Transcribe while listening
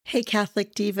Hey,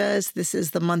 Catholic Divas. This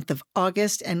is the month of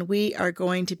August, and we are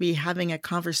going to be having a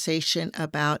conversation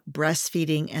about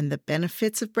breastfeeding and the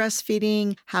benefits of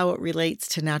breastfeeding, how it relates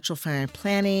to natural family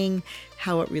planning,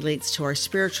 how it relates to our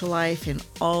spiritual life, and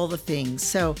all the things.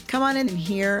 So come on in and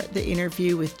hear the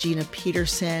interview with Gina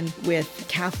Peterson with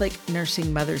Catholic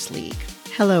Nursing Mothers League.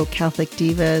 Hello, Catholic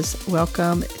Divas.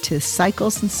 Welcome to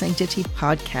Cycles and Sanctity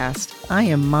podcast. I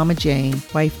am Mama Jane,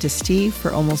 wife to Steve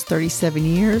for almost 37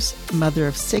 years, mother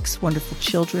of 6 wonderful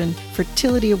children,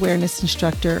 fertility awareness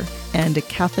instructor, and a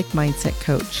Catholic mindset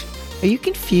coach. Are you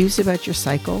confused about your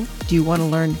cycle? Do you want to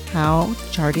learn how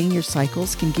charting your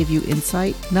cycles can give you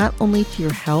insight, not only to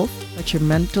your health, but your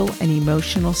mental and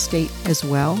emotional state as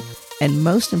well? And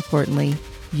most importantly,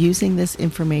 using this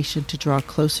information to draw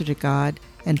closer to God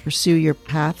and pursue your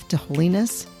path to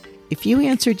holiness? If you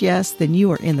answered yes, then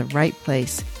you are in the right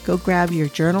place. Go grab your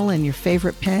journal and your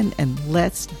favorite pen and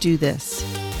let's do this.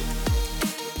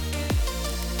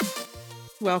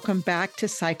 Welcome back to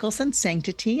Cycles and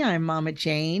Sanctity. I'm Mama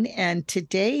Jane, and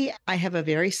today I have a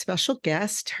very special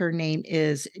guest. Her name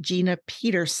is Gina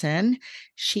Peterson.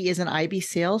 She is an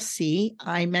IBCLC.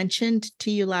 I mentioned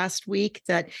to you last week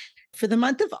that for the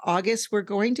month of August, we're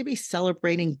going to be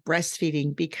celebrating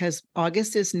breastfeeding because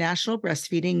August is National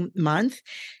Breastfeeding Month,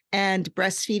 and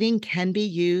breastfeeding can be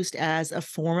used as a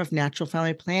form of natural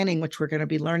family planning, which we're going to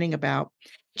be learning about.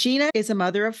 Gina is a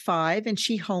mother of 5 and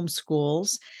she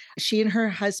homeschools. She and her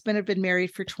husband have been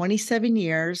married for 27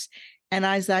 years. And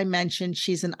as I mentioned,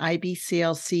 she's an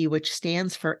IBCLC, which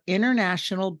stands for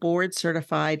International Board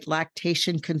Certified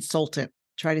Lactation Consultant.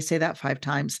 Try to say that 5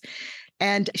 times.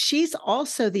 And she's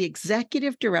also the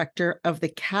executive director of the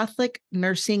Catholic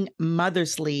Nursing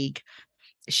Mothers League.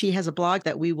 She has a blog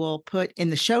that we will put in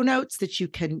the show notes that you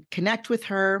can connect with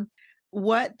her.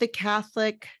 What the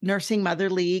Catholic Nursing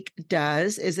Mother League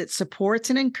does is it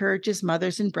supports and encourages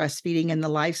mothers in breastfeeding and the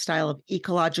lifestyle of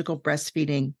ecological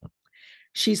breastfeeding.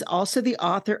 She's also the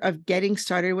author of Getting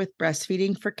Started with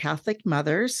Breastfeeding for Catholic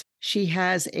Mothers. She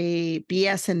has a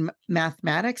BS in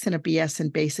mathematics and a BS in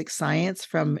basic science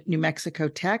from New Mexico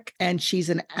Tech, and she's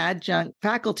an adjunct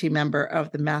faculty member of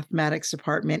the mathematics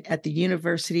department at the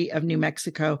University of New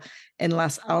Mexico in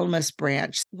Las Almas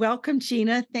branch. Welcome,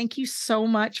 Gina. Thank you so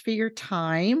much for your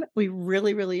time. We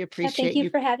really, really appreciate Thank you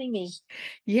for having me.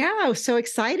 Yeah, I was so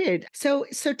excited. So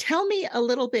tell me a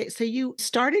little bit. So you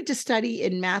started to study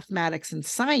in mathematics and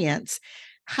science.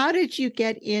 How did you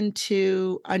get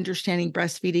into understanding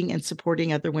breastfeeding and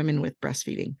supporting other women with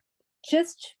breastfeeding?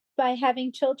 Just by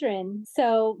having children.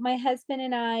 So my husband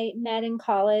and I met in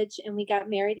college and we got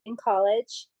married in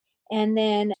college. And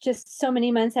then just so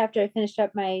many months after I finished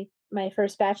up my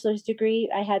first bachelor's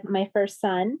degree, I had my first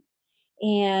son.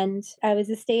 And I was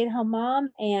a stay-at-home mom,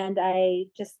 and I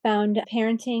just found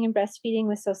parenting and breastfeeding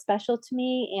was so special to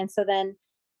me. And so then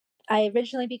I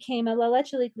originally became a La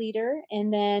Leche League leader,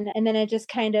 and then I just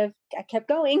I kept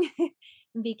going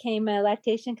and became a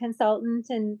lactation consultant,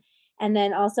 and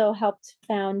then also helped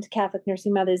found Catholic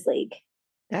Nursing Mothers League.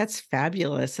 That's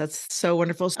fabulous. That's so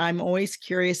wonderful. I'm always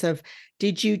curious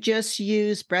did you just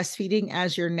use breastfeeding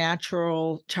as your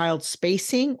natural child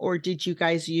spacing, or did you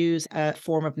guys use a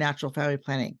form of natural family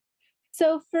planning?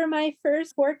 So for my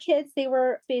first 4 kids, they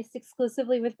were spaced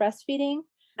exclusively with breastfeeding.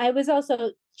 I was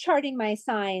also charting my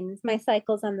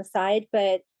cycles on the side,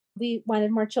 but we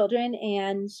wanted more children,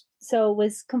 and so it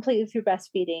was completely through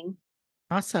breastfeeding.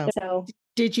 Awesome. So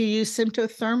Did you use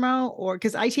symptothermo, or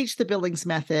because I teach the Billings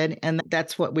method and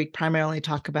that's what we primarily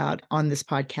talk about on this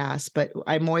podcast, but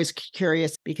I'm always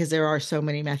curious because there are so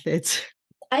many methods.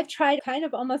 I've tried kind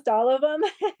of almost all of them.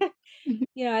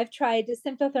 I've tried the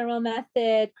symptothermal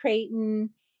method,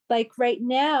 Creighton. Like right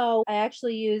now, I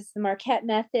actually use the Marquette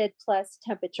method plus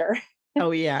temperature.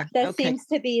 Oh, yeah. That Okay. seems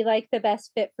to be like the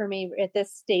best fit for me at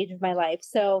this stage of my life.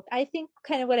 So I think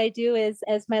kind of what I do is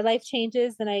as my life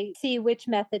changes, then I see which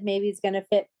method maybe is going to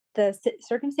fit the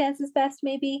circumstances best,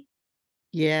 maybe.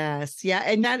 Yes. Yeah.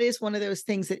 And that is one of those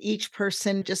things that each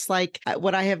person, just like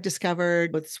what I have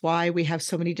discovered, it's why we have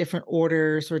so many different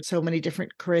orders or so many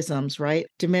different charisms, right?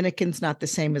 Dominican's not the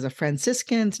same as a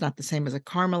Franciscan's, not the same as a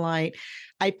Carmelite.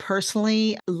 I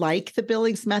personally like the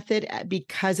Billings method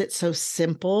because it's so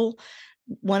simple.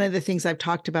 One of the things I've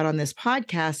talked about on this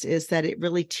podcast is that it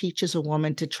really teaches a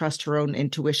woman to trust her own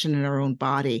intuition and her own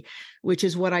body, which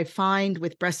is what I find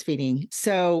with breastfeeding.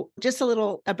 So just a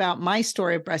little about my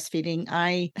story of breastfeeding.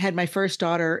 I had my first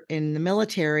daughter in the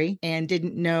military and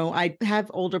didn't know. I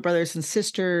have older brothers and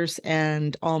sisters,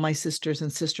 and all my sisters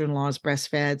and sister-in-laws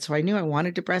breastfed. So I knew I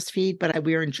wanted to breastfeed, but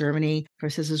we were in Germany. Of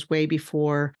course, this is way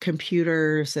before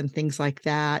computers and things like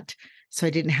that. So I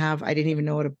didn't even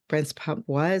know what a breast pump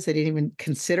was. I didn't even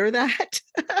consider that,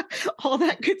 all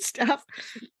that good stuff.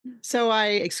 So I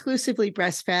exclusively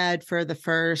breastfed for the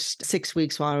first 6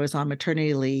 weeks while I was on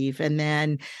maternity leave. And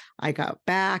then I got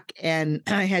back and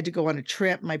I had to go on a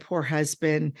trip. My poor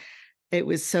husband, it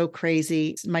was so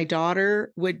crazy. My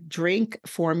daughter would drink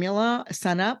formula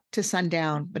sun up to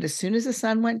sundown, but as soon as the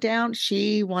sun went down,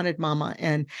 she wanted mama.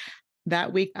 And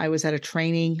that week I was at a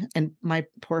training and my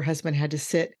poor husband had to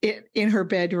sit in her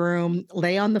bedroom,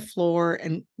 lay on the floor,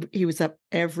 and he was up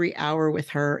every hour with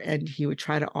her and he would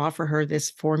try to offer her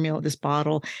this formula, this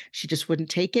bottle. She just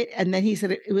wouldn't take it. And then he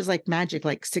said it was like magic,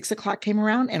 like 6 o'clock came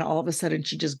around and all of a sudden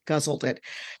she just guzzled it.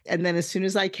 And then as soon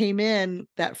as I came in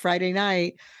that Friday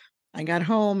night, I got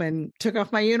home and took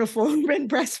off my uniform and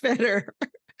breastfed her,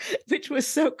 which was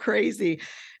so crazy.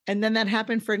 And then that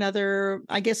happened for another,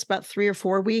 I guess, about 3 or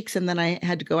 4 weeks. And then I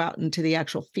had to go out into the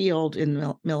actual field in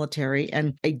the military.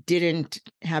 And I didn't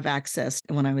have access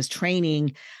when I was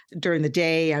training during the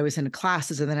day. I was in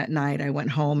classes. And then at night, I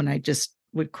went home and I just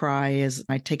would cry as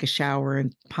I take a shower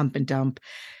and pump and dump.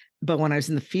 But when I was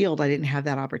in the field, I didn't have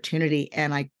that opportunity.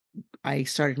 And I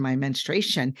started my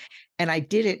menstruation and I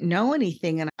didn't know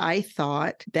anything. And I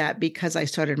thought that because I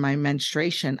started my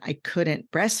menstruation, I couldn't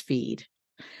breastfeed.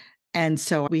 And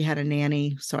so we had a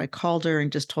nanny. So I called her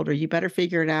and just told her, you better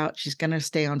figure it out. She's going to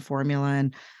stay on formula.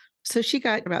 And so she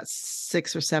got about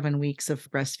 6 or 7 weeks of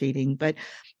breastfeeding.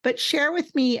 But share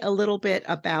with me a little bit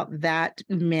about that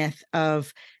myth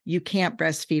of you can't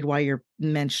breastfeed while you're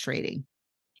menstruating.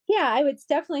 Yeah, I would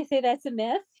definitely say that's a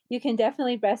myth. You can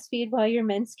definitely breastfeed while you're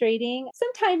menstruating.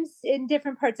 Sometimes in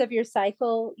different parts of your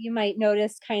cycle, you might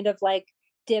notice kind of like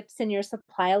dips in your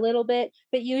supply a little bit,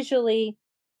 but usually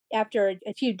after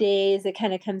a few days, it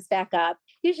kind of comes back up.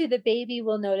 Usually the baby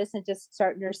will notice and just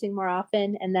start nursing more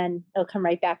often, and then it'll come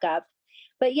right back up.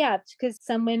 But yeah, because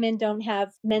some women don't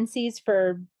have menses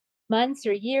for months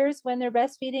or years when they're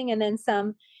breastfeeding, and then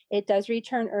some it does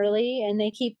return early and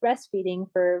they keep breastfeeding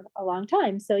for a long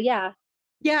time. So yeah.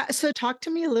 Yeah. So talk to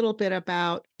me a little bit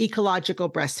about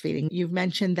ecological breastfeeding. You've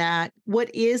mentioned that.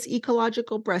 What is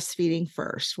ecological breastfeeding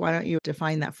first? Why don't you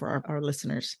define that for our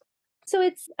listeners? So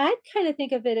I kind of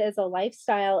think of it as a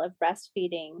lifestyle of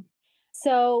breastfeeding.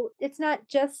 So it's not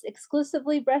just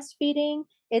exclusively breastfeeding,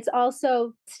 it's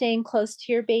also staying close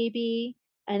to your baby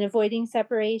and avoiding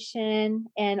separation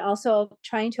and also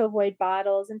trying to avoid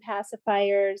bottles and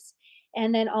pacifiers.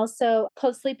 And then also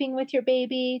co-sleeping with your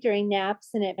baby during naps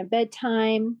and at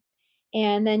bedtime.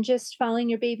 And then just following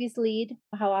your baby's lead,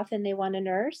 how often they want to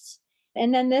nurse.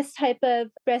 And then this type of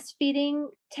breastfeeding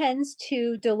tends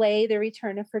to delay the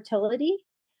return of fertility,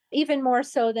 even more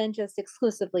so than just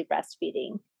exclusively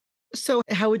breastfeeding. So,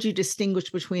 how would you distinguish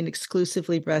between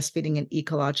exclusively breastfeeding and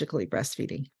ecologically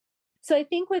breastfeeding? So I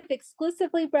think with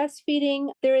exclusively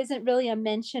breastfeeding, there isn't really a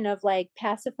mention of like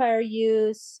pacifier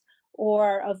use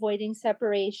or avoiding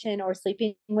separation or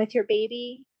sleeping with your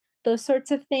baby, those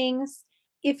sorts of things.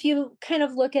 If you kind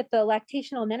of look at the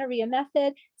lactational amenorrhea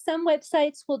method, some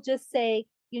websites will just say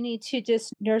you need to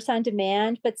just nurse on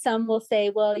demand, but some will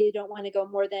say, well, you don't want to go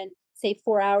more than, say,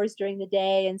 4 hours during the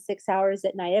day and 6 hours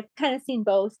at night. I've kind of seen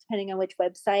both depending on which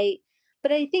website.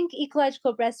 But I think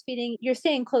ecological breastfeeding, you're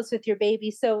staying close with your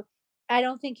baby. So I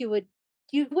don't think you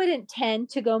wouldn't tend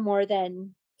to go more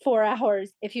than 4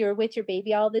 hours if you were with your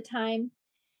baby all the time.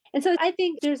 And so I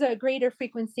think there's a greater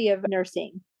frequency of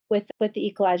nursing with the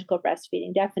ecological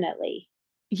breastfeeding, definitely.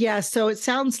 Yeah, so it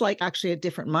sounds like actually a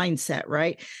different mindset,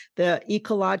 right? The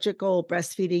ecological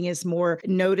breastfeeding is more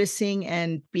noticing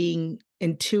and being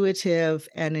intuitive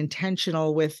and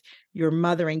intentional with your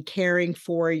mother and caring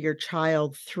for your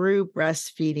child through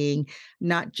breastfeeding,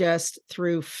 not just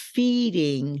through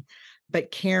feeding,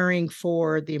 but caring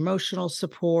for the emotional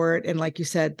support and like you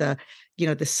said, the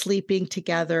sleeping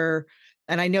together.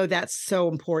 And I know that's so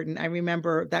important. I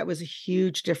remember that was a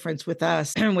huge difference with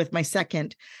us with my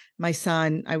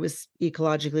son, I was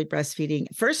ecologically breastfeeding.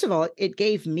 First of all, it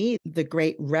gave me the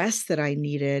great rest that I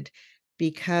needed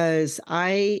because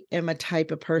I am a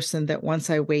type of person that once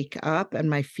I wake up and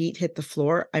my feet hit the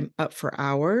floor, I'm up for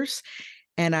hours.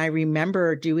 And I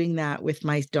remember doing that with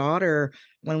my daughter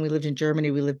when we lived in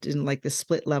Germany. We lived in like the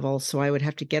split level. So I would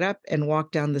have to get up and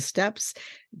walk down the steps,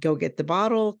 go get the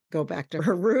bottle, go back to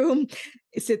her room,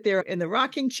 sit there in the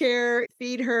rocking chair,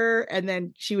 feed her, and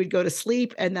then she would go to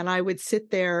sleep. And then I would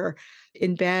sit there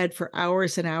in bed for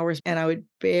hours and hours, and I would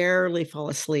barely fall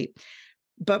asleep.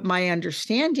 But my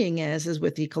understanding is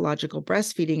with ecological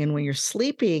breastfeeding, and when you're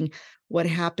sleeping, what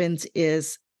happens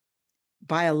is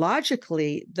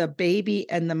biologically, the baby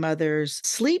and the mother's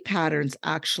sleep patterns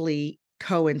actually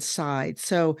coincide.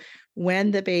 So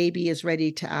when the baby is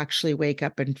ready to actually wake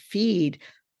up and feed,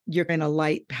 you're in a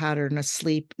light pattern of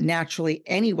sleep naturally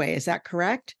anyway. Is that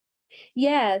correct?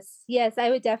 Yes, yes, I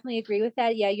would definitely agree with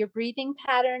that. Yeah, your breathing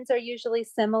patterns are usually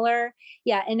similar.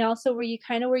 Yeah, and also where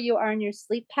you are in your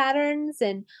sleep patterns.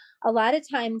 And a lot of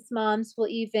times moms will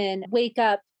even wake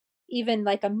up even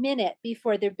like a minute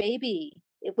before their baby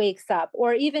it wakes up,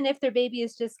 or even if their baby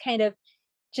is just kind of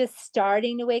just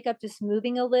starting to wake up, just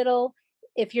moving a little.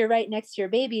 If you're right next to your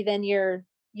baby, then you're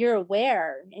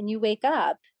aware and you wake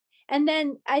up. And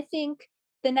then I think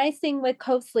the nice thing with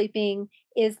co-sleeping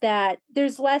is that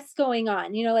there's less going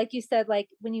on. Like you said, like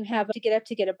when you have to get up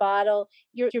to get a bottle,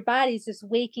 your body's just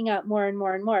waking up more and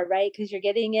more and more, right? Because you're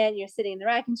getting it, and you're sitting in the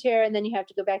rocking chair, and then you have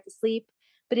to go back to sleep.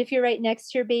 But if you're right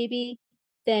next to your baby,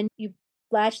 then you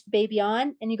latch the baby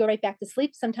on and you go right back to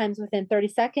sleep, sometimes within 30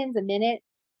 seconds, a minute.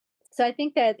 So I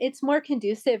think that it's more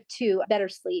conducive to better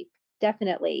sleep,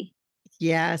 definitely.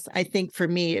 Yes, I think for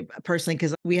me personally,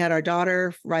 because we had our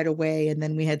daughter right away, and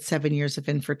then we had 7 years of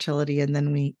infertility, and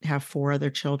then we have four other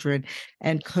children.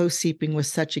 And co-sleeping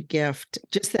was such a gift.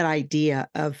 Just that idea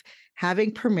of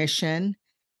having permission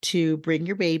to bring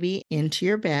your baby into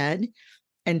your bed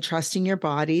and trusting your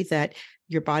body's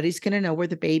going to know where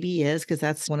the baby is, because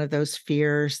that's one of those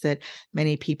fears that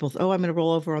many people, oh, I'm going to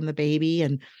roll over on the baby.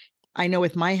 And I know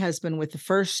with my husband, with the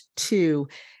first two,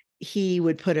 he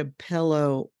would put a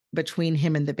pillow between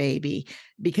him and the baby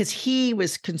because he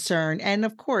was concerned. And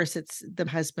of course, it's the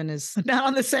husband is not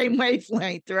on the same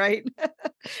wavelength, right?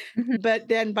 Mhm. But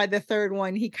then by the third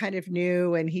one, he kind of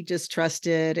knew and he just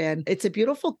trusted. And it's a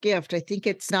beautiful gift. I think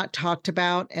it's not talked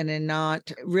about and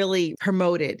not really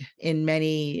promoted in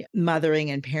many mothering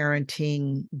and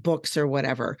parenting books or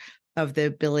whatever, of the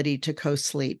ability to co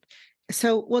sleep.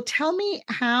 So, well, tell me,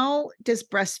 how does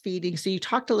breastfeeding? So, you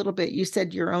talked a little bit, you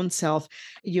said your own self,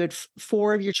 you had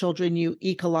four of your children, you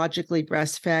ecologically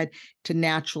breastfed to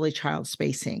naturally child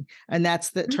spacing. And that's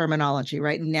the Mhm. terminology,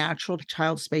 right? Natural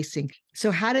child spacing.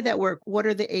 So, how did that work? What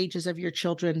are the ages of your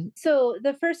children? So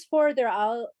the first four, they're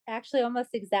all actually almost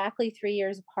exactly 3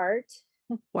 years apart.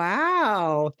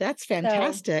 Wow, that's So,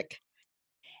 fantastic.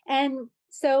 and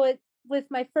so with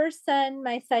my first son,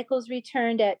 my cycles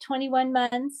returned at 21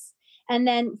 months. And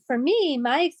then for me,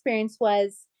 my experience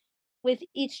was with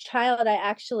each child, I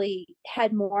actually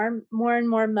had more and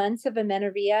more months of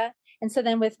amenorrhea. And so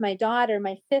then with my daughter,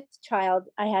 my fifth child,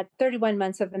 I had 31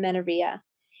 months of amenorrhea.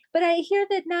 But I hear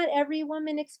that not every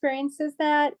woman experiences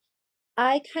that.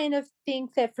 I kind of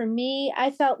think that for me,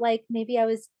 I felt like maybe I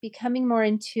was becoming more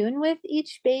in tune with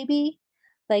each baby,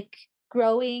 like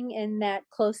growing in that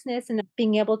closeness and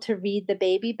being able to read the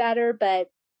baby better. But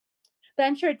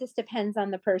I'm sure it just depends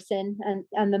on the person and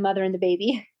on the mother and the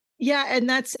baby. Yeah, and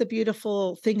that's the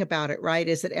beautiful thing about it, right?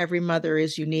 Is that every mother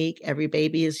is unique, every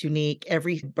baby is unique,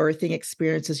 every birthing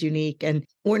experience is unique. And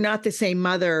we're not the same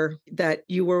mother that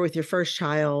you were with your first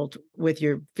child, with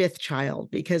your fifth child,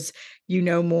 because you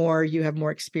know more, you have more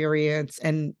experience,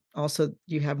 and also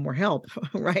you have more help,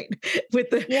 right? With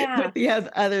the Yeah.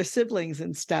 other siblings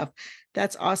and stuff.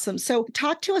 That's awesome. So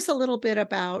talk to us a little bit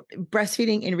about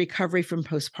breastfeeding in recovery from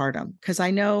postpartum, because I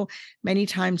know many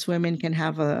times women can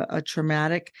have a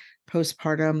traumatic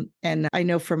postpartum. And I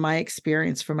know from my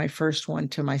experience, from my first one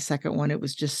to my second one, it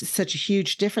was just such a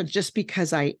huge difference, just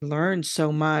because I learned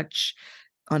so much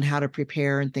on how to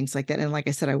prepare and things like that. And like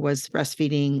I said, I was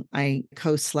breastfeeding, I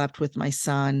co slept with my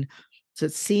son. So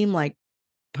it seemed like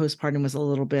postpartum was a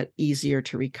little bit easier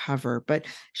to recover. But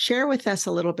share with us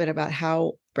a little bit about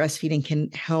how breastfeeding can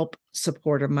help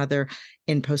support a mother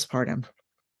in postpartum.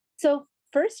 So,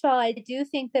 first of all, I do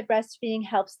think that breastfeeding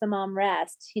helps the mom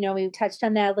rest. We touched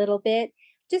on that a little bit,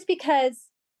 just because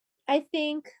I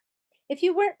think if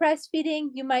you weren't breastfeeding,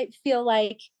 you might feel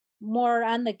like more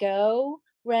on the go.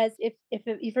 Whereas if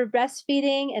you're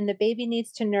breastfeeding and the baby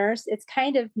needs to nurse, it's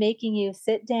kind of making you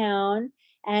sit down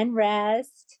and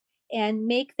rest and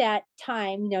make that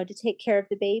time, to take care of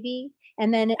the baby.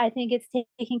 And then I think it's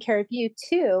taking care of you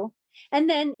too. And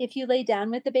then if you lay down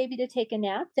with the baby to take a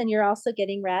nap, then you're also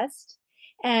getting rest.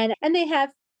 And they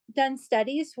have done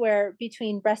studies where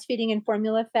between breastfeeding and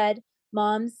formula fed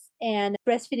moms and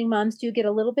breastfeeding moms do get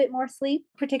a little bit more sleep,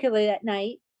 particularly at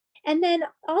night. And then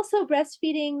also,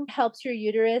 breastfeeding helps your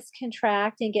uterus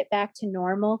contract and get back to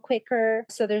normal quicker.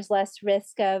 So there's less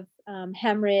risk of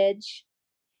hemorrhage.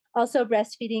 Also,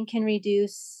 breastfeeding can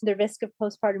reduce the risk of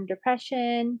postpartum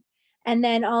depression. And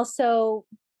then also,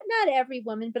 not every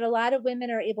woman, but a lot of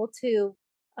women are able to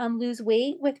lose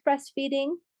weight with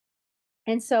breastfeeding.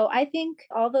 And so I think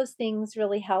all those things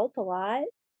really help a lot.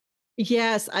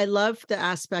 Yes, I love the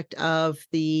aspect of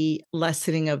the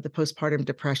lessening of the postpartum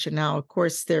depression. Now, of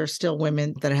course, there are still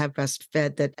women that have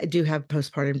breastfed that do have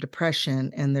postpartum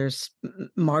depression, and there's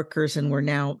markers, and we're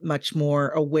now much more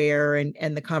aware,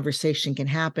 and the conversation can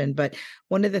happen. But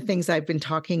one of the things I've been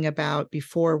talking about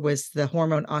before was the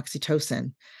hormone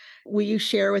oxytocin. Will you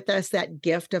share with us that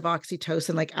gift of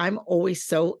oxytocin? Like, I'm always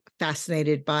so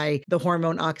fascinated by the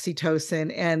hormone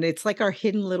oxytocin, and it's like our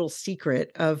hidden little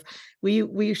secret of,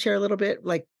 will you share a little bit,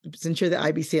 like, since you're the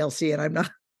IBCLC and I'm not,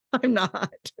 I'm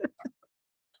not.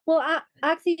 Well,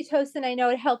 oxytocin, I know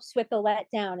it helps with the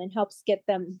letdown and helps get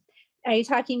them. Are you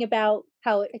talking about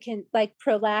how it can, like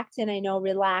prolactin, I know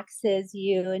relaxes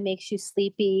you and makes you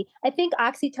sleepy? I think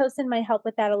oxytocin might help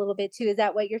with that a little bit too. Is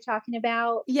that what you're talking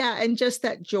about? Yeah, and just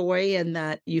that joy and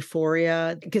that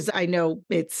euphoria, because I know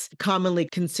it's commonly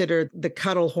considered the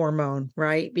cuddle hormone,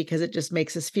 right? Because it just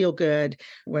makes us feel good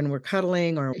when we're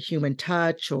cuddling or human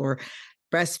touch or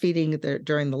breastfeeding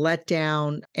during the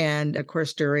letdown, and of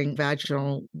course during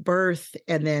vaginal birth,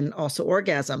 and then also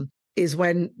orgasm is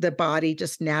when the body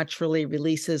just naturally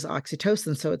releases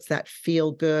oxytocin. So it's that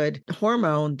feel good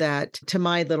hormone that, to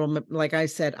my little, like I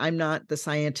said, I'm not the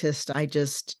scientist. I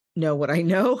just know what I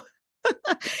know.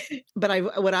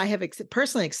 But what I have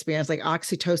personally experienced, like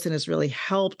oxytocin has really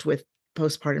helped with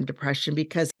postpartum depression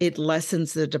because it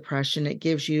lessens the depression. It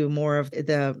gives you more of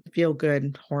the feel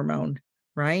good hormone,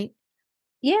 right?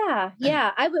 Yeah,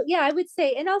 yeah, I would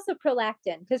say, and also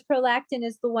prolactin, because prolactin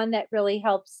is the one that really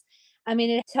helps. I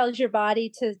mean, it tells your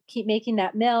body to keep making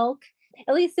that milk,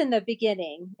 at least in the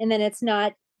beginning, and then it's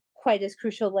not quite as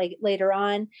crucial like later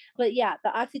on. But yeah,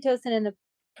 the oxytocin and the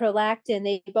prolactin,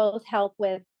 they both help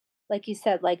with, like you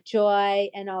said, like joy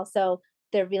and also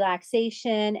the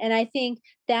relaxation. And I think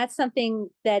that's something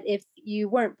that if you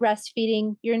weren't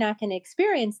breastfeeding, you're not going to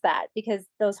experience that because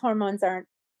those hormones aren't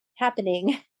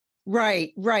happening.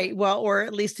 Right, right. Well, or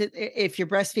at least if you're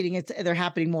breastfeeding, they're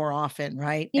happening more often,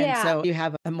 right? And Yeah. so you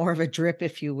have a more of a drip,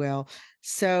 if you will.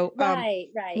 So, Right,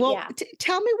 right, well, yeah.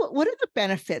 tell me what are the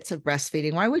benefits of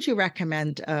breastfeeding? Why would you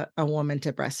recommend a woman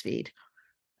to breastfeed?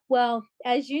 Well,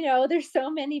 as you know, there's so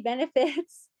many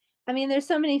benefits. I mean, there's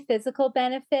so many physical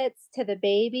benefits to the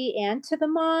baby and to the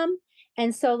mom.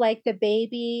 And so, like the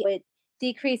baby, it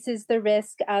decreases the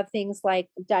risk of things like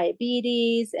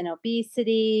diabetes and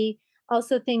obesity,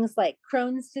 also things like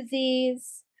Crohn's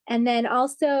disease. And then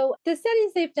also, the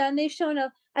studies they've done, they've shown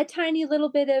a tiny little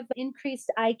bit of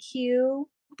increased IQ.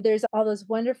 There's all those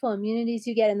wonderful immunities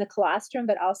you get in the colostrum,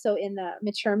 but also in the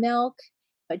mature milk.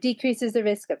 It decreases the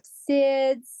risk of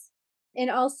SIDS and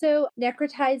also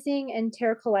necrotizing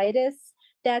enterocolitis.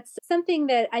 That's something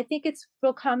that I think it's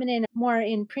real common in more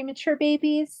in premature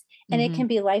babies, and it Hmm. can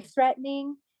be life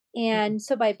threatening. And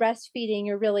so by breastfeeding,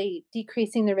 you're really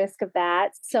decreasing the risk of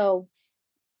that. So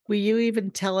Will you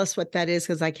even tell us what that is?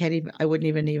 Because I wouldn't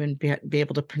even be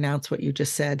able to pronounce what you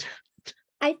just said.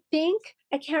 I think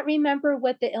I can't remember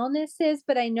what the illness is,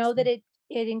 but I know that it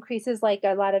increases like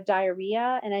a lot of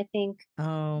diarrhea. And I think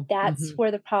Oh, that's hmm,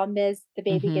 where the problem is. The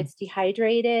baby hmm, gets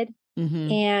dehydrated. hmm.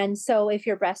 And so if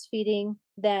you're breastfeeding,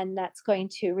 then that's going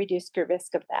to reduce your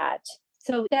risk of that.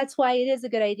 So that's why it is a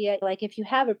good idea. Like if you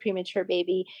have a premature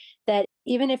baby, that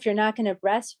even if you're not going to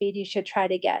breastfeed, you should try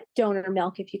to get donor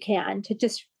milk if you can to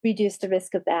just reduce the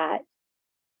risk of that.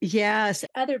 Yes.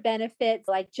 Other benefits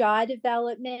like jaw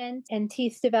development and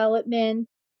teeth development.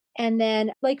 And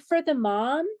then, like for the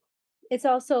mom, it's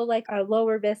also like a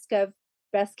lower risk of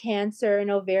breast cancer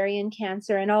and ovarian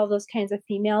cancer and all those kinds of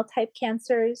female type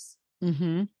cancers.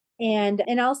 Hmm. And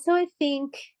also I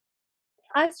think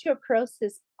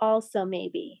osteoporosis also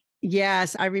maybe.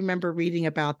 Yes, I remember reading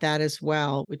about that as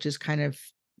well, which is kind of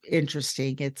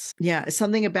interesting. It's, yeah,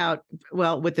 something about,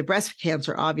 well, with the breast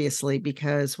cancer, obviously,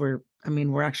 because we're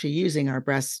actually using our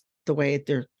breasts the way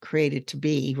they're created to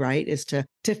be, right? Is to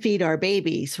feed our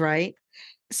babies, right?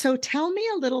 So tell me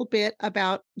a little bit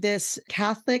about this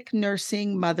Catholic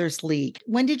Nursing Mothers League.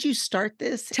 When did you start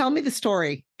this? Tell me the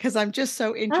story because I'm just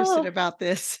so interested Oh, about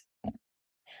this.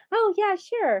 oh yeah,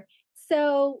 sure.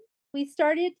 So we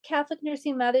started Catholic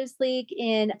Nursing Mothers League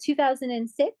in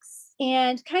 2006.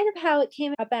 And kind of how it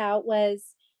came about was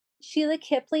Sheila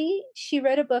Kipley. She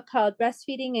wrote a book called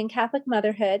Breastfeeding and Catholic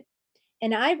Motherhood.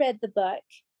 And I read the book.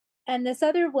 And this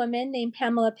other woman named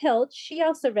Pamela Pilch, she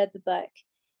also read the book.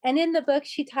 And in the book,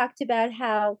 she talked about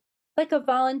how, like a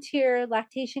volunteer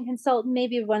lactation consultant,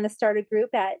 maybe would want to start a group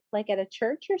at a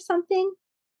church or something.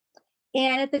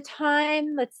 And at the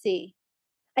time, let's see,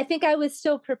 I think I was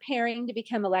still preparing to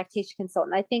become a lactation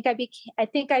consultant. I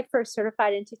think I first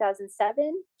certified in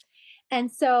 2007.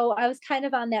 And so I was kind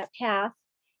of on that path.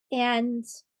 And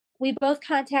we both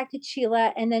contacted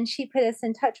Sheila, and then she put us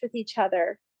in touch with each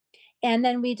other. And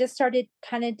then we just started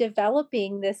kind of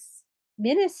developing this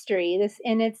ministry,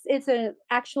 and it's a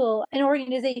actual an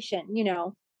organization,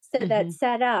 so Mhm. that's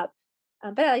set up,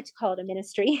 but I like to call it a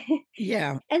ministry.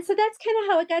 Yeah. And so that's kind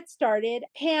of how it got started.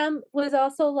 Pam was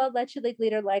also a Leche League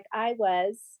leader like I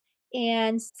was.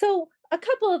 And so a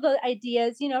couple of the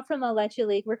ideas, from the Leche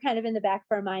League were kind of in the back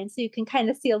of our mind. So you can kind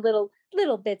of see a little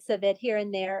bits of it here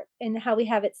and there and how we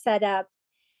have it set up.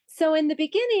 So in the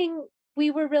beginning, we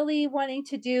were really wanting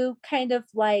to do kind of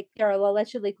like our La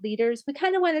Leche League leaders. We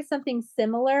kind of wanted something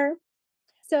similar.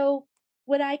 So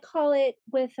what I call it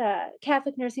with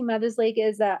Catholic Nursing Mothers League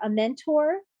is a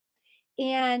mentor,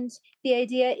 and the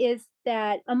idea is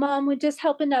that a mom would just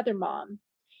help another mom.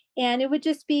 And it would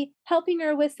just be helping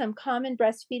her with some common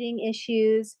breastfeeding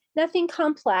issues, nothing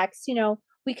complex.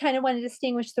 We kind of want to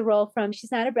distinguish the role from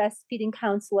she's not a breastfeeding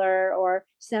counselor or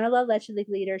she's not a La Leche League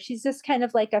leader. She's just kind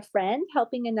of like a friend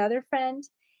helping another friend.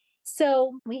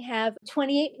 So we have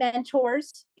 28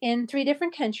 mentors in 3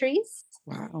 different countries.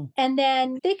 Wow. And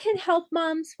then they can help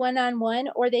moms one on one,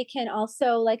 or they can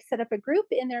also like set up a group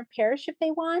in their parish if they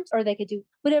want, or they could do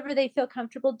whatever they feel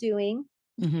comfortable doing.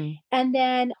 Mhm. And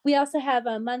then we also have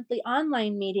a monthly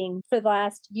online meeting for the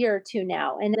last year or two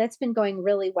now, and that's been going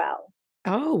really well.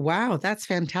 Oh, wow. That's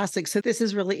fantastic. So this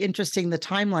is really interesting, the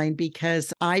timeline,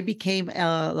 because I became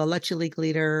a Leche League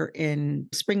leader in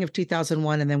spring of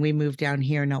 2001, and then we moved down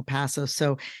here in El Paso.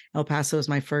 So El Paso is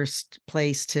my first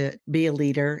place to be a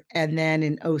leader. And then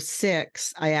in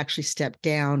 '06, I actually stepped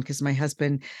down because my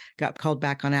husband got called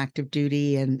back on active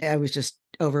duty, and I was just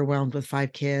overwhelmed with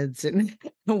 5 kids and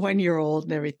a 1 year old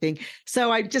and everything.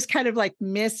 So I just kind of like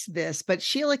missed this. But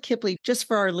Sheila Kipley, just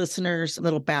for our listeners, a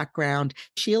little background,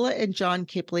 Sheila and John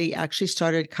Kipley actually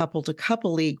started Couple to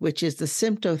Couple League, which is the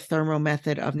symptothermal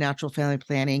method of natural family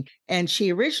planning. And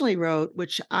she originally wrote,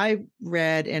 which I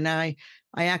read and I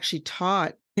actually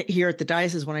taught here at the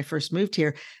diocese when I first moved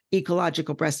here,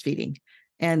 ecological breastfeeding.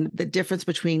 And the difference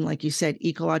between, like you said,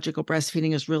 ecological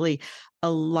breastfeeding is really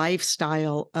a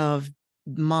lifestyle of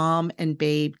mom and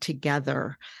babe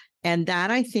together. And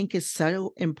that I think is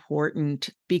so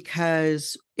important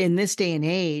because in this day and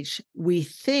age, we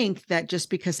think that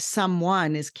just because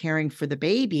someone is caring for the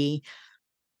baby,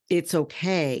 it's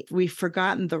okay. We've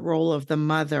forgotten the role of the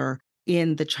mother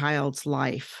in the child's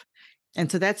life.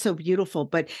 And so that's so beautiful.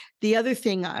 But the other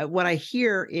thing, what I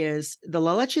hear is the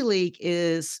La Leche League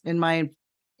is, in my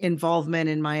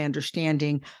involvement, in my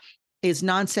understanding, is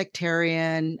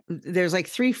non-sectarian. There's like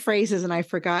 3 phrases and I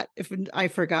forgot if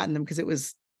I've forgotten them because it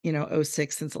was,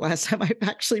 '06 since the last time I've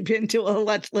actually been to a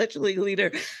Leche League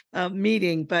leader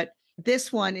meeting. But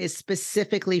this one is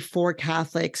specifically for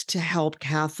Catholics to help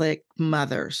Catholic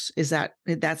mothers.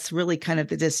 That's really kind of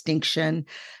the distinction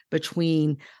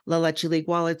between La Leche League.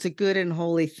 While it's a good and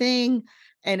holy thing,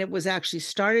 and it was actually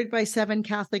started by 7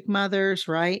 Catholic mothers,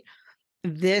 right?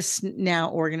 This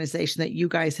now organization that you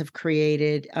guys have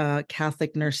created,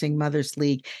 Catholic Nursing Mothers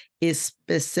League, is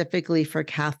specifically for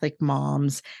Catholic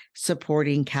moms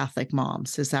supporting Catholic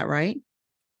moms. Is that right?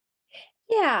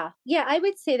 Yeah, yeah, I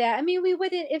would say that. I mean, we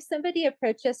wouldn't, if somebody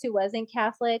approached us who wasn't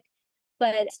Catholic,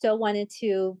 but still wanted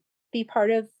to be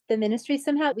part of the ministry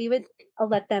somehow, we would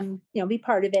let them, be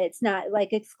part of it. It's not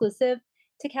like exclusive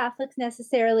to Catholics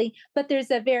necessarily, but there's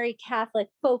a very Catholic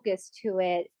focus to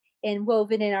it and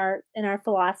woven in our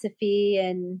philosophy,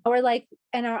 and or like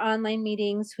in our online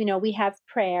meetings, we have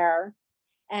prayer.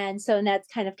 And so that's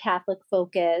kind of Catholic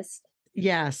focused.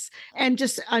 Yes. And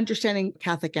just understanding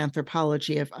Catholic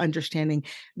anthropology of understanding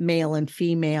male and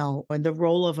female and the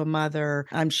role of a mother.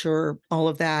 I'm sure all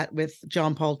of that with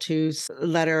John Paul II's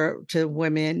letter to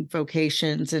women,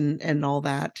 vocations, and all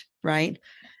that, right?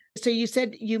 So you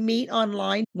said you meet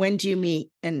online. When do you meet?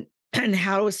 And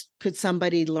could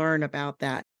somebody learn about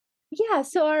that? Yeah,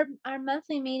 so our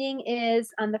monthly meeting is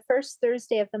on the first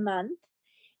Thursday of the month.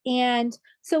 And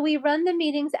so we run the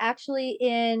meetings actually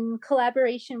in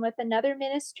collaboration with another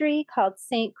ministry called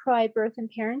St. Croix Birth and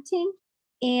Parenting.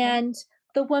 And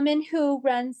the woman who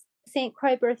runs St.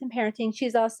 Croix Birth and Parenting,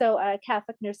 she's also a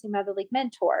Catholic Nursing Mother League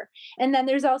mentor. And then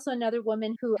there's also another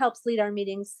woman who helps lead our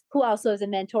meetings, who also is a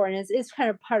mentor and is kind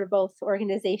of part of both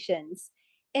organizations.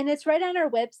 And it's right on our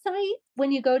website.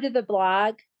 When you go to the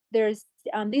blog, there's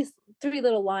these 3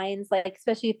 little lines, like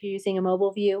especially if you're using a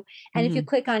mobile view. And if you Mhm.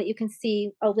 click on it, you can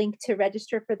see a link to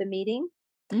register for the meeting.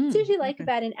 It's Mm, usually like okay.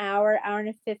 about an hour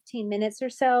and 15 minutes or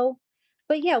so.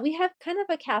 But yeah, we have kind of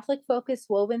a Catholic focus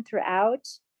woven throughout.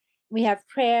 We have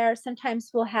prayer.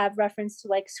 Sometimes we'll have reference to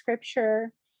like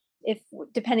scripture, if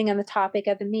depending on the topic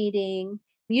of the meeting.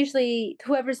 Usually,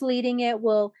 whoever's leading it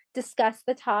will discuss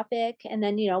the topic, and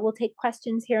then, we'll take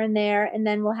questions here and there, and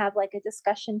then we'll have like a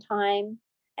discussion time.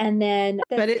 And then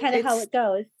But that's kind of how it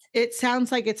goes. it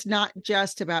sounds like it's not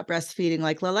just about breastfeeding.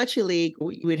 Like La Leche League,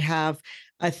 we would have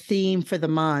a theme for the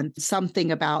month,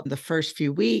 something about the first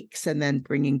few weeks and then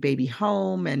bringing baby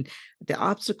home and the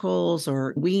obstacles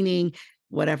or weaning,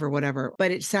 whatever, whatever.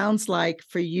 But it sounds like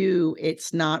for you,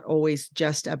 it's not always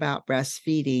just about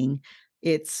breastfeeding.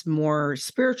 It's more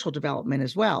spiritual development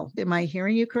as well. Am I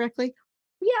hearing you correctly?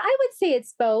 Yeah, I would say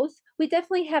it's both. We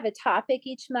definitely have a topic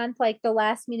each month. Like the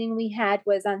last meeting we had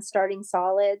was on starting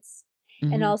solids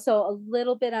and Hmm. also a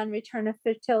little bit on return of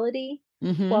fertility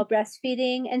Hmm. while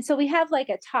breastfeeding. And so we have like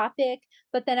a topic,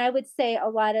 but then I would say a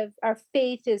lot of our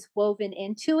faith is woven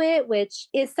into it, which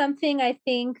is something I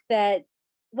think that,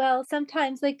 well,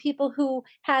 sometimes like people who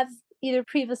have either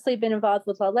previously been involved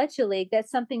with La Leche League,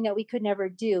 that's something that we could never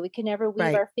do. We could never weave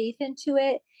Right. our faith into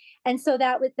it. And so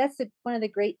one of the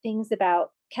great things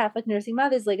about Catholic Nursing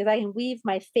Mothers League is I can weave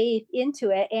my faith into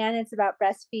it, and it's about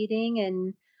breastfeeding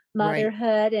and Right.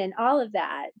 motherhood and all of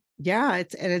that. Yeah,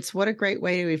 it's what a great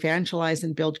way to evangelize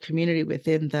and build community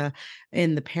within the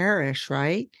in the parish,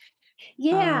 right? Um,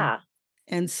 Yeah.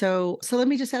 and so let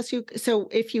me just ask you, so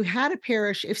if you had a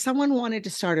parish, if someone wanted to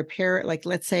start a parish, like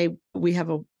let's say we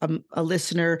have a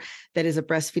listener that is a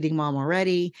breastfeeding mom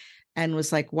already and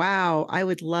was like, wow, I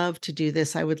would love to do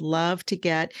this. I would love to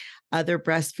get other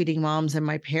breastfeeding moms in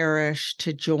my parish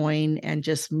to join and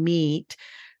just meet.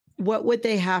 What would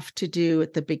they have to do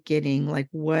at the beginning? Like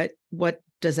what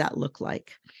does that look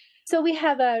like? So we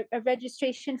have a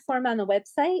registration form on the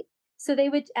website. So they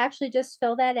would actually just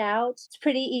fill that out. It's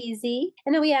pretty easy.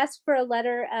 And then we ask for a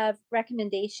letter of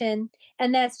recommendation.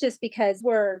 And that's just because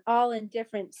we're all in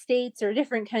different states or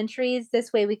different countries.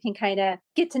 This way we can kind of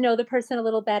get to know the person a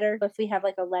little better if we have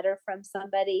like a letter from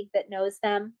somebody that knows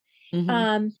them. Hmm.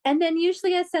 And then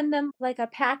usually I send them like a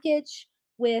package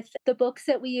with the books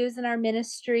that we use in our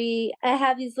ministry. I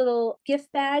have these little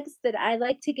gift bags that I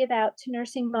like to give out to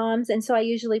nursing moms. And so I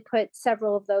usually put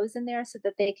several of those in there so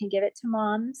that they can give it to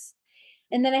moms.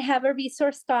 And then I have a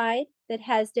resource guide that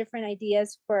has different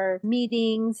ideas for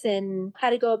meetings and how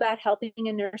to go about helping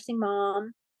a nursing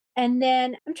mom. And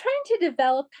then I'm trying to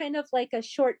develop kind of like a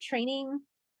short training,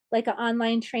 like an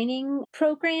online training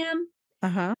program,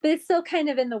 Uh-huh. but it's still kind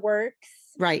of in the works.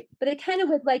 Right. But I kind of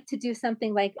would like to do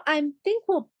something like I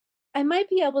might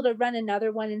be able to run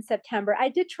another one in September. I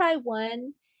did try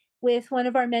one with one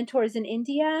of our mentors in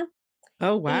India,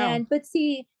 Oh, wow. but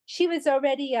see, she was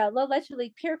already a low leche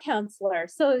league peer counselor,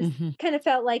 so it Mhm. kind of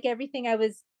felt like everything I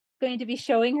was going to be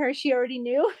showing her, she already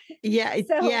knew. Yeah,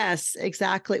 So yes,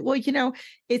 exactly. Well,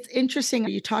 it's interesting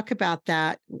you talk about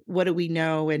that. What do we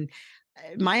know? And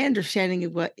my understanding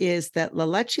of what is that La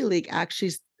Leche League actually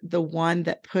is the one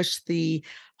that pushed the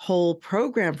whole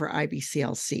program for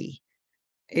IBCLC.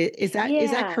 Is that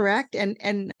yeah. correct?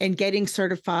 And getting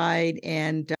certified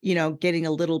and getting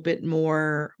a little bit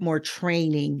more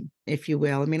training, if you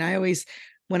will. I mean, I always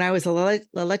when I was a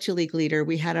La Leche League leader,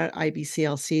 we had an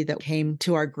IBCLC that came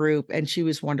to our group, and she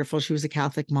was wonderful. She was a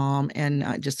Catholic mom,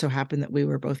 and just so happened that we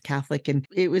were both Catholic, and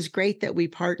it was great that we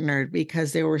partnered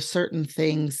because there were certain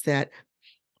things that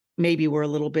maybe were a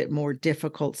little bit more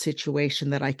difficult situation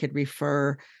that I could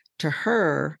refer to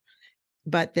her,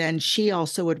 but then she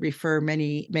also would refer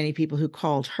many people who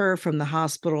called her from the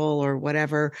hospital or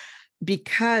whatever,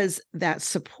 because that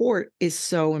support is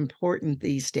so important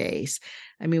these days.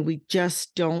 I mean, we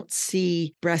just don't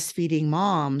see breastfeeding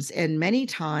moms. And many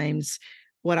times,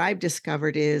 what I've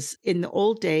discovered is in the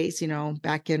old days,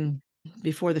 back in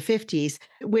before the 50s,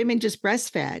 women just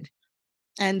breastfed,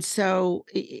 and so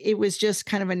it was just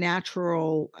kind of a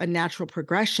natural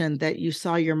progression that you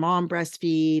saw your mom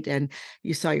breastfeed and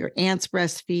you saw your aunts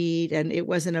breastfeed, and it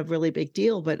wasn't a really big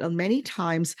deal. But many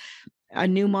times a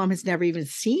new mom has never even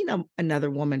seen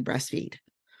another woman breastfeed.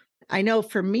 I know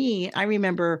for me, I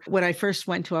remember when I first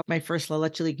went to my first La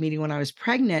Leche League meeting when I was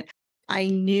pregnant, I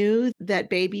knew that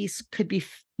babies could be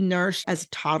nursed as a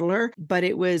toddler, but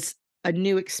it was a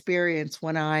new experience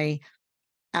when I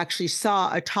actually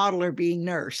saw a toddler being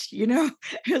nursed, I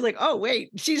was like, oh,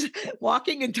 wait, she's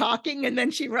walking and talking. And then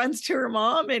she runs to her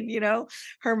mom, and,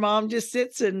 her mom just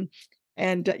sits and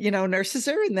nurses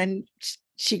her. And then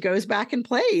she goes back and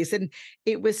plays. And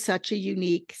it was such a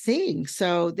unique thing.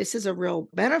 So this is a real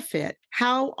benefit.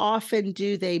 How often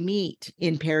do they meet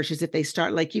in parishes if they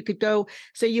start? Like you could go,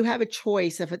 so you have a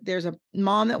choice. If there's a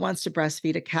mom that wants to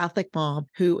breastfeed, a Catholic mom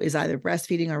who is either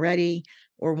breastfeeding already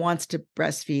or wants to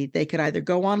breastfeed, they could either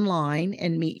go online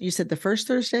and meet. You said the first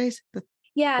Thursdays? The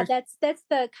Yeah, first, that's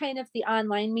the kind of the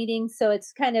online meeting. So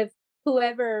it's kind of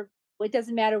whoever It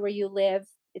doesn't matter where you live.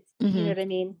 You know Mhm. what I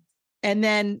mean? And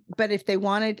then, but if they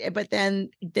wanted, but then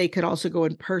they could also go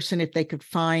in person if they could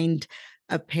find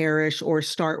a parish or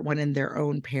start one in their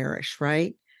own parish,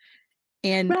 right?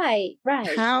 And Right,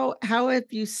 right. how have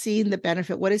you seen the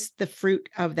benefit? What has the fruit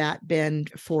of that been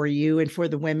for you and for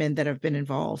the women that have been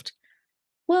involved?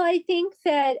 Well, I think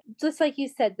that just like you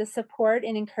said, the support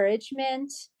and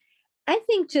encouragement, I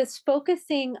think just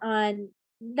focusing on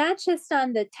not just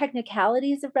on the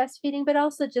technicalities of breastfeeding, but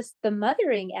also just the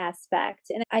mothering aspect.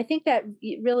 And I think that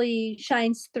it really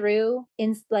shines through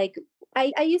in like,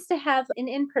 I used to have an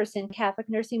in person Catholic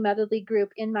nursing motherly group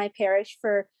in my parish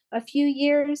for a few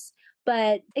years,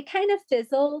 but it kind of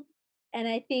fizzled. And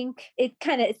I think it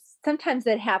kind of sometimes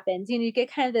that happens. You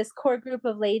get kind of this core group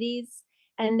of ladies,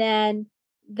 and then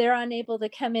they're unable to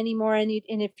come anymore. And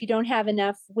if you don't have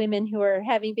enough women who are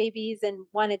having babies and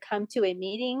want to come to a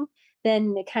meeting,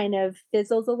 then it kind of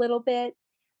fizzles a little bit.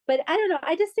 But I don't know.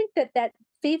 I just think that that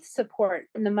faith support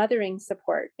and the mothering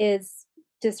support is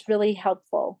just really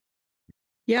helpful.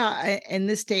 Yeah, in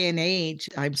this day and age,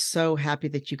 I'm so happy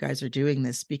that you guys are doing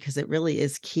this because it really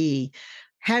is key.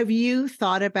 Have you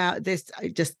thought about this?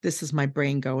 This is my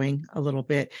brain going a little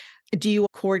bit. Do you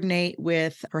coordinate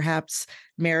with perhaps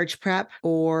marriage prep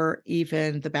or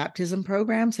even the baptism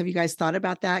programs? Have you guys thought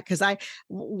about that? Because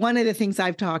one of the things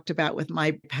I've talked about with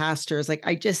my pastor is like,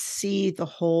 I just see the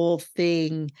whole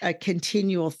thing, a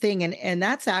continual thing. And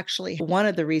that's actually one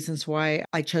of the reasons why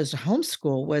I chose to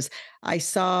homeschool was I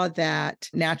saw that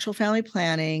natural family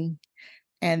planning,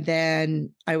 and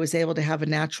then I was able to have a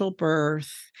natural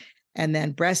birth, and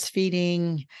then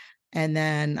breastfeeding. And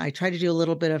then I tried to do a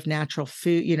little bit of natural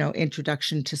food,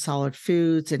 introduction to solid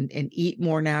foods and eat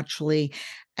more naturally.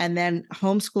 And then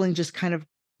homeschooling just kind of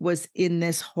was in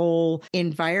this whole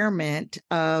environment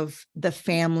of the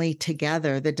family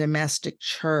together, the domestic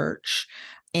church.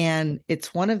 And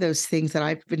it's one of those things that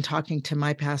I've been talking to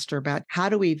my pastor about. How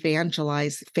do we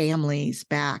evangelize families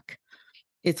back?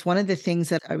 It's one of the things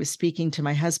that I was speaking to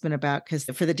my husband about because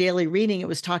for the daily reading, it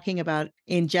was talking about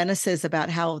in Genesis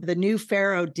about how the new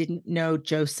Pharaoh didn't know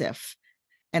Joseph.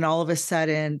 And all of a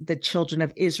sudden, the children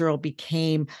of Israel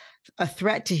became a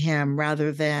threat to him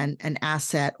rather than an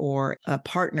asset or a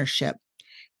partnership.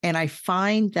 And I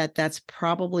find that that's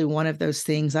probably one of those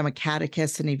things. I'm a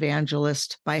catechist and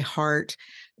evangelist by heart.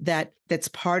 That's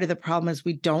part of the problem is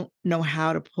we don't know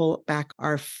how to pull back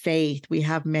our faith. We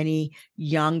have many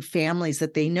young families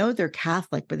that they know they're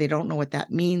Catholic, but they don't know what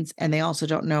that means. And they also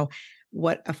don't know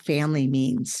what a family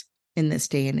means in this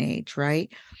day and age,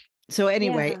 right? So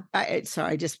anyway, Yeah.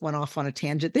 sorry, I just went off on a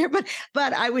tangent there, but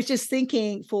I was just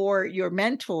thinking for your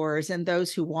mentors and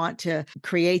those who want to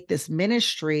create this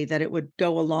ministry that it would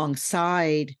go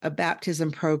alongside a baptism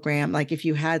program. Like if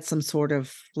you had some sort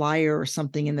of flyer or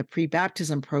something in the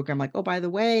pre-baptism program, like, oh, by the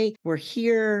way, we're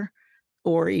here,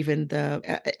 or even the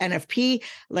NFP,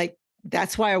 like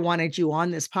that's why I wanted you on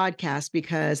this podcast,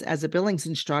 because as a billings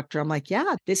instructor, I'm like,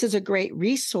 yeah, this is a great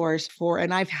resource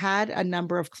and I've had a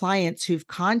number of clients who've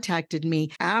contacted me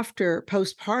after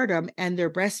postpartum and they're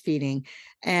breastfeeding.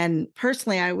 And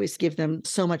personally, I always give them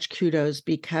so much kudos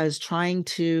because trying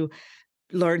to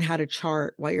learn how to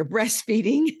chart while you're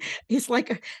breastfeeding is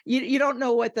like you don't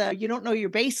know you don't know your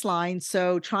baseline,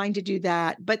 so trying to do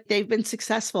that, but they've been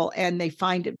successful and they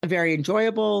find it very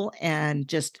enjoyable and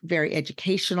just very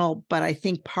educational. But I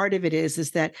think part of it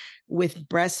is that with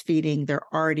breastfeeding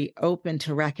they're already open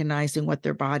to recognizing what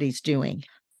their body's doing.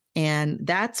 And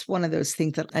that's one of those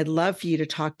things that I'd love for you to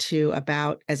talk to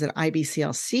about as an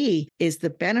IBCLC is the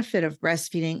benefit of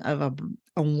breastfeeding of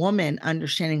a woman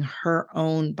understanding her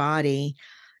own body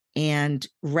and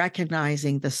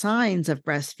recognizing the signs of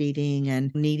breastfeeding and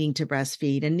needing to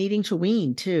breastfeed and needing to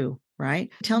wean too, right?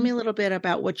 Tell me a little bit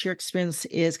about what your experience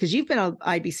is, because you've been on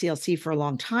IBCLC for a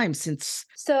long time since.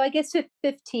 So I guess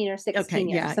 15 or Okay. 16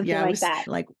 years, Yeah. something Yeah. It like was that.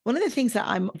 like one of the things that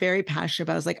I'm very passionate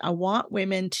about is like, I want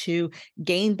women to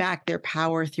gain back their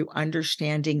power through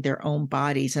understanding their own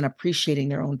bodies and appreciating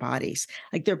their own bodies.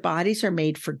 Like their bodies are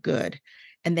made for good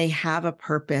and they have a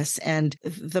purpose, and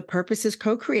the purpose is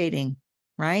co creating.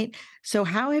 Right. So,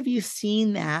 how have you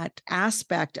seen that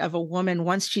aspect of a woman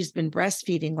once she's been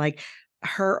breastfeeding? Like,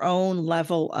 her own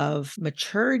level of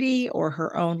maturity or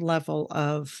her own level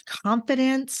of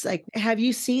confidence? Like, have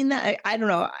you seen that? I don't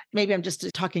know. Maybe I'm just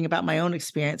talking about my own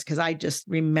experience because I just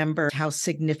remember how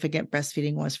significant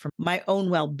breastfeeding was for my own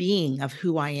well being of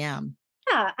who I am.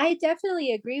 Yeah, I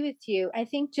definitely agree with you. I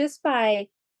think just by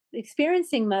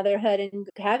experiencing motherhood and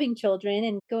having children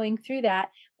and going through that,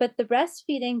 but the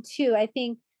breastfeeding too, I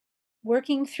think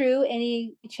working through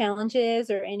any challenges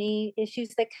or any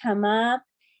issues that come up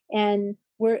and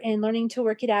learning to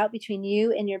work it out between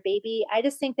you and your baby. I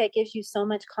just think that gives you so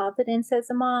much confidence as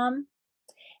a mom.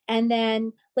 And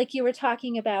then, like you were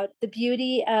talking about the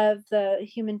beauty of the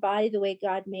human body, the way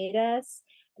God made us.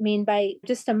 I mean, by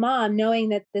just a mom knowing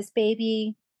that this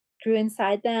baby grew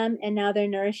inside them and now they're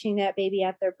nourishing that baby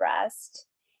at their breast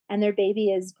and their baby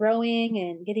is growing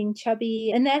and getting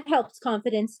chubby. And that helps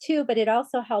confidence too, but it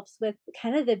also helps with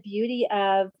kind of the beauty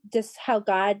of just how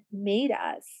God made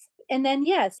us. And then,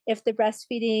 yes, if the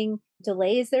breastfeeding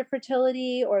delays their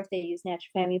fertility or if they use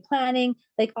natural family planning,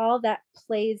 like all that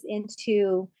plays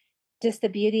into just the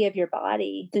beauty of your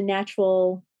body, the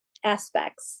natural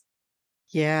aspects.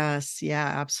 Yes, yeah,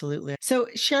 absolutely. So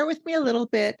share with me a little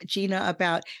bit, Gina,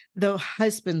 about the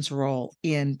husband's role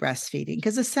in breastfeeding.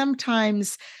 Because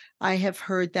sometimes I have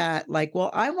heard that, like,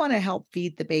 well, I want to help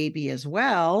feed the baby as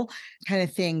well, kind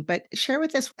of thing. But share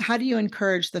with us, how do you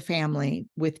encourage the family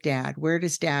with dad? Where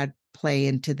does dad play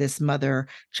into this mother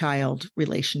child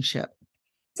relationship?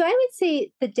 So I would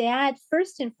say the dad,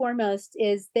 first and foremost,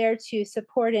 is there to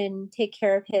support and take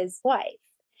care of his wife.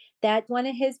 That's one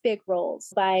of his big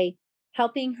roles by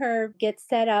helping her get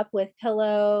set up with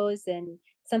pillows and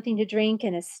something to drink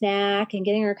and a snack and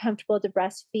getting her comfortable to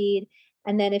breastfeed.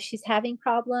 And then if she's having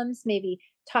problems, maybe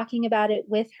talking about it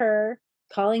with her,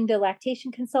 calling the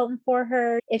lactation consultant for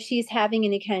her. If she's having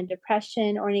any kind of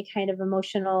depression or any kind of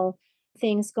emotional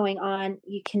things going on,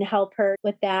 you can help her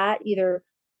with that, either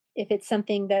if it's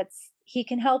something that's he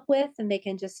can help with and they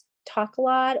can just talk a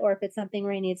lot, or if it's something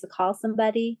where he needs to call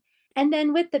somebody. And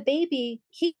then with the baby,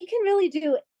 he can really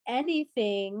do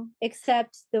anything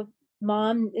except the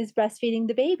mom is breastfeeding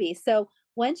the baby. So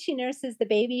once she nurses the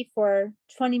baby for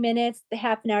 20 minutes, the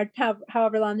half an hour,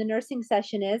 however long the nursing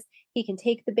session is, he can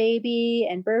take the baby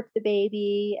and burp the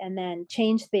baby and then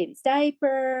change the baby's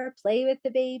diaper, play with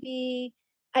the baby.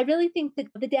 I really think that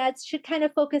the dads should kind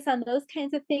of focus on those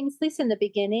kinds of things, at least in the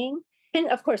beginning. And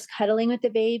of course, cuddling with the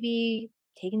baby,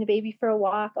 taking the baby for a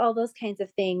walk, all those kinds of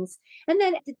things. And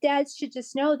then the dads should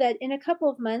just know that in a couple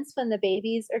of months, when the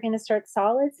babies are going to start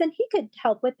solids, then he could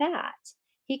help with that.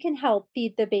 He can help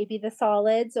feed the baby the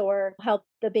solids or help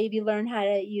the baby learn how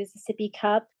to use a sippy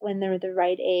cup when they're the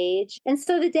right age. And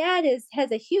so the dad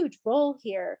has a huge role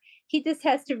here. He just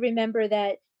has to remember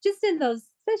that just in those,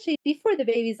 especially before the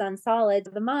baby's on solids,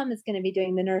 the mom is going to be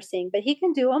doing the nursing, but he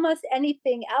can do almost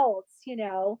anything else,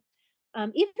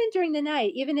 even during the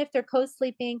night, even if they're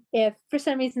co-sleeping. If for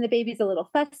some reason the baby's a little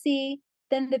fussy,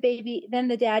 then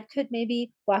the dad could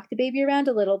maybe walk the baby around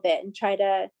a little bit and try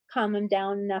to calm him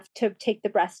down enough to take the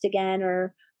breast again,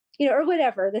 or or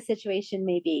whatever the situation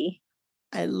may be.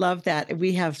 I love that.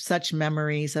 We have such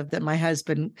memories of that. My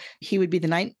husband, he would be the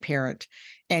night parent.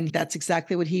 And that's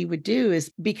exactly what he would do, is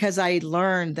because I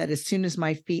learned that as soon as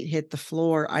my feet hit the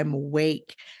floor, I'm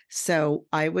awake. So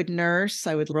I would nurse,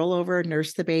 I would roll over,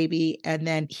 nurse the baby, and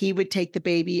then he would take the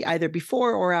baby either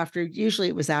before or after. Usually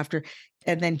it was after,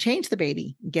 and then change the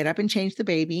baby, get up and change the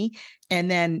baby.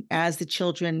 And then as the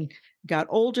children got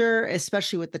older,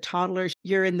 especially with the toddlers,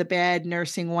 you're in the bed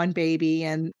nursing one baby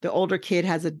and the older kid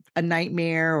has a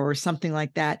nightmare or something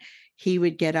like that. He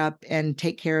would get up and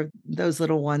take care of those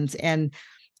little ones. And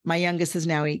my youngest is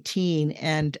now 18,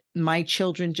 and my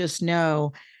children just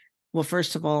know, well,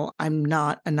 first of all, I'm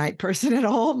not a night person at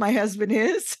all. My husband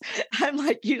is. I'm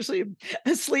like usually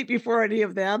asleep before any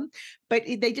of them, but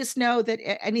they just know that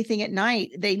anything at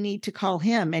night, they need to call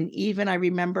him. And even I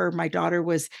remember my daughter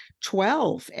was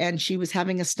 12 and she was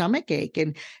having a stomach ache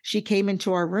and she came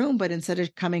into our room, but instead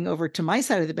of coming over to my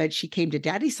side of the bed, she came to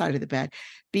daddy's side of the bed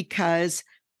because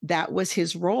that was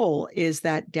his role, is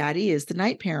that daddy is the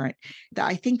night parent.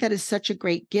 I think that is such a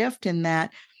great gift in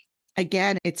that,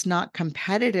 again, it's not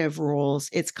competitive roles,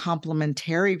 it's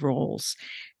complementary roles.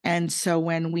 And so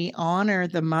when we honor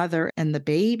the mother and the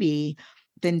baby,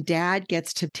 then dad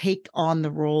gets to take on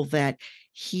the role that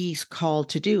he's called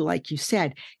to do. Like you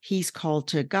said, he's called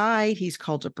to guide, he's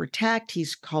called to protect,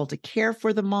 he's called to care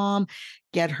for the mom,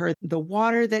 get her the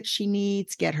water that she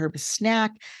needs, get her the snack.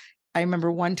 I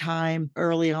remember one time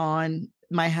early on,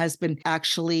 my husband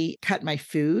actually cut my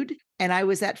food. And I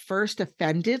was at first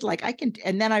offended, like I can,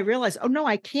 and then I realized, oh no,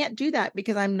 I can't do that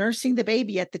because I'm nursing the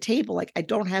baby at the table. Like I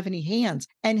don't have any hands.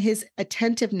 And his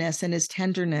attentiveness and his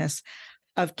tenderness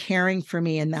of caring for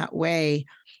me in that way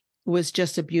was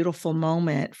just a beautiful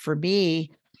moment for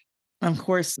me. Of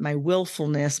course, my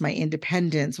willfulness, my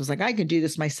independence was like, I can do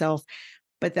this myself.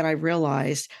 But then I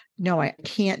realized, no, I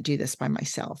can't do this by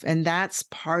myself. And that's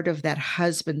part of that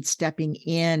husband stepping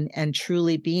in and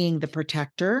truly being the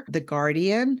protector, the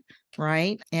guardian,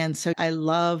 right? And so I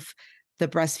love the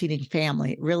breastfeeding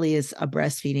family. It really is a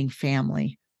breastfeeding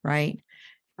family, right?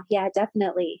 Yeah,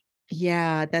 definitely.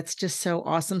 Yeah, that's just so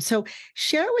awesome. So,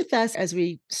 share with us as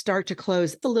we start to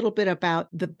close a little bit about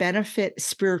the benefit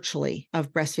spiritually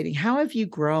of breastfeeding. How have you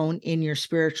grown in your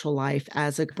spiritual life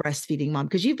as a breastfeeding mom?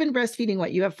 Because you've been breastfeeding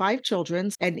what? You have 5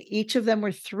 children, and each of them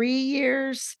were 3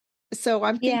 years. So,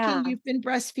 I'm thinking Yeah. you've been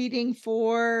breastfeeding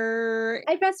for.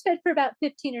 I breastfed for about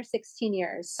 15 or 16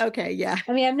 years. Okay, yeah.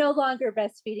 I mean, I'm no longer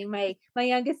breastfeeding. My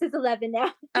youngest is 11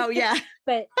 now. Oh, yeah.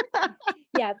 But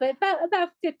yeah, but about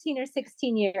 15 or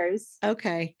 16 years.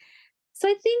 Okay. So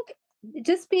I think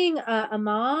just being a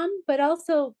mom, but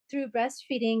also through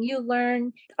breastfeeding, you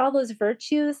learn all those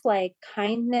virtues like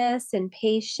kindness and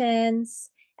patience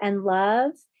and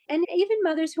love. And even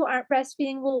mothers who aren't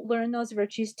breastfeeding will learn those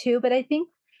virtues too. But I think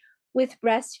with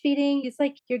breastfeeding, it's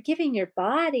like you're giving your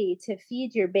body to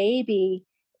feed your baby,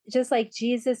 just like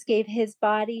Jesus gave his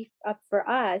body up for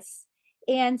us.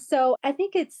 And so I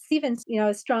think it's even,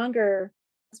 a stronger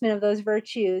of those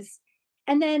virtues.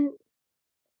 And then,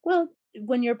 well,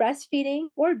 when you're breastfeeding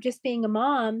or just being a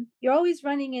mom, you're always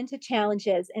running into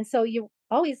challenges. And so you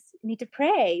always need to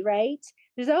pray, right?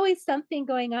 There's always something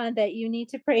going on that you need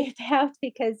to pray about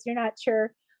because you're not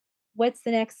sure what's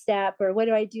the next step or what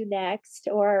do I do next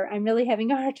or I'm really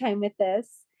having a hard time with this.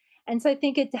 And so I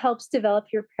think it helps develop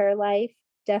your prayer life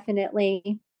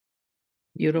definitely.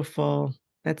 Beautiful.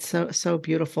 That's so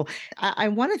beautiful. I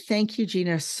want to thank you,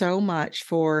 Gina, so much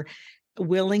for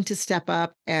willing to step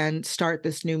up and start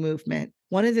this new movement.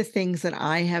 One of the things that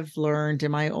I have learned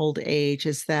in my old age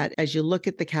is that as you look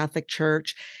at the Catholic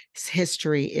Church's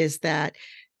history, is that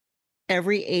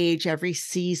every age, every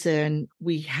season,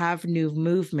 we have new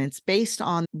movements based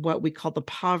on what we call the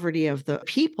poverty of the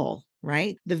people,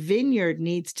 right? The vineyard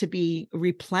needs to be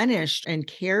replenished and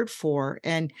cared for.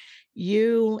 And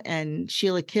you and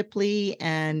Sheila Kipley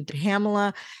and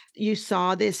Pamela, you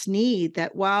saw this need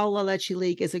that while La Leche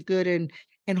League is a good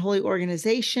and holy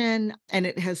organization, and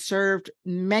it has served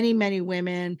many, many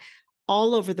women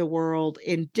all over the world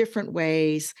in different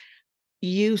ways,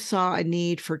 you saw a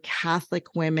need for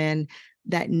Catholic women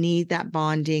that need that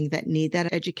bonding, that need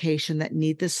that education, that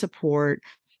need the support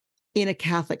in a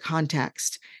Catholic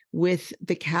context with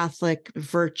the Catholic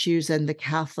virtues and the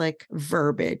Catholic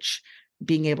verbiage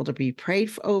being able to be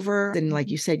prayed over. And like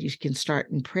you said, you can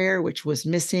start in prayer, which was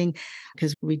missing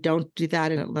because we don't do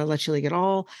that in La Leche League at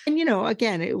all. And,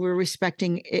 again, we're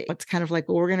respecting it. It's kind of like,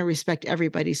 well, we're going to respect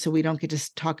everybody. So we don't get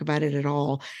to talk about it at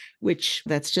all, which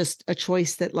that's just a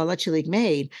choice that La Leche League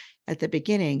made at the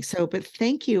beginning. So, but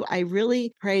thank you. I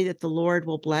really pray that the Lord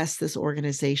will bless this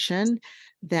organization,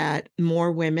 that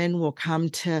more women will come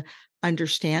to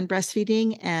understand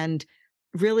breastfeeding and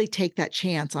really take that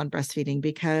chance on breastfeeding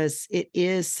because it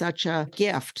is such a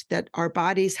gift that our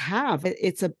bodies have.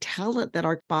 It's a talent that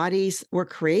our bodies were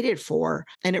created for.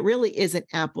 And it really isn't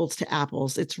apples to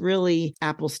apples. It's really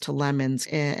apples to lemons.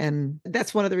 And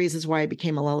that's one of the reasons why I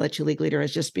became a La Leche League leader,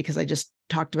 is just because I just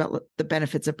talked about the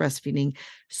benefits of breastfeeding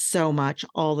so much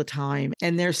all the time.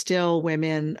 And there's still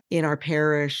women in our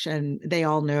parish and they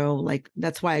all know, like,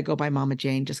 that's why I go by Mama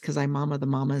Jane, just because I'm Mama the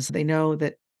Mamas. They know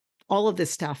that all of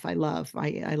this stuff I love.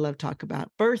 I love talking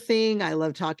about birthing. I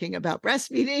love talking about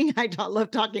breastfeeding.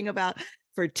 Love talking about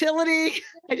fertility.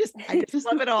 I just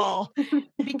love it all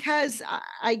because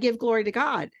I give glory to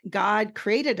God. God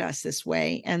created us this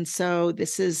way. And so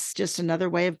this is just another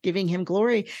way of giving him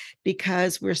glory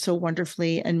because we're so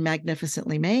wonderfully and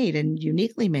magnificently made and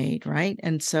uniquely made, right?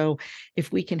 And so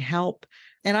if we can help,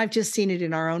 and I've just seen it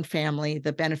in our own family,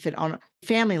 the benefit on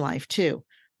family life too,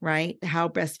 right? How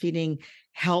breastfeeding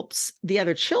helps the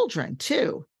other children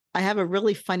too. I have a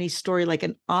really funny story, like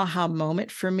an aha moment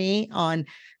for me on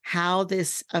how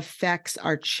this affects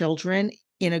our children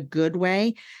in a good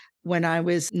way. When I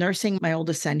was nursing my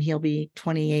oldest son, he'll be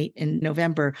 28 in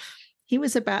November. He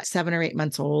was about 7 or 8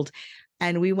 months old.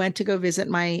 And we went to go visit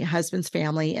my husband's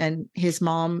family and his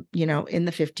mom, in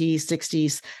the 50s,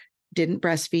 60s, didn't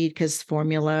breastfeed because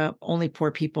formula, only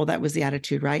poor people, that was the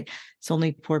attitude, right? So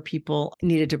only poor people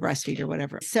needed to breastfeed or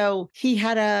whatever. So he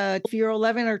had a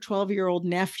 11 or 12-year-old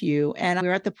nephew, and we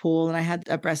were at the pool and I had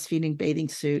a breastfeeding bathing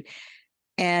suit.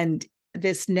 And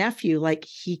this nephew, like,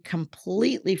 he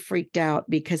completely freaked out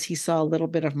because he saw a little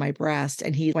bit of my breast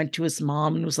and he went to his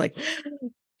mom and was like,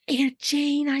 Aunt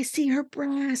Jane, I see her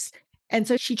breast. And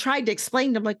so she tried to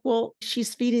explain to him, like, well,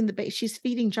 she's feeding she's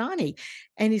feeding Johnny.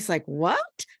 And he's like,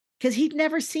 what? Because he'd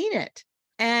never seen it.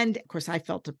 And of course, I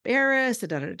felt embarrassed,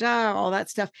 all that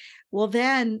stuff. Well,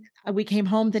 then we came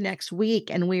home the next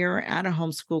week and we were at a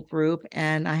homeschool group.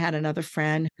 And I had another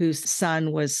friend whose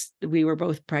son we were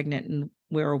both pregnant and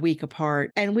we're a week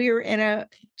apart. And we were in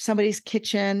somebody's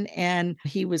kitchen and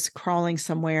he was crawling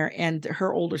somewhere. And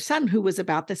her older son, who was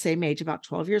about the same age, about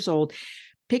 12 years old,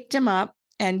 picked him up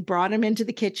and brought him into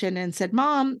the kitchen and said,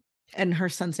 Mom, and her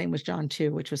son's name was John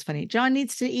too, which was funny. John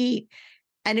needs to eat.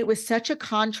 And it was such a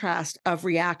contrast of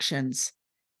reactions.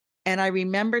 And I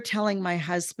remember telling my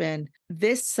husband,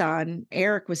 this son,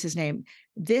 Eric was his name,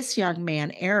 this young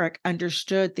man, Eric,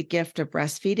 understood the gift of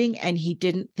breastfeeding, and he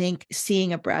didn't think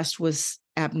seeing a breast was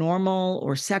abnormal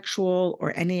or sexual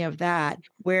or any of that.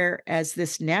 Whereas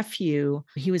this nephew,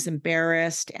 he was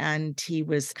embarrassed and he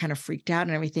was kind of freaked out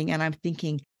and everything. And I'm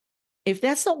thinking, if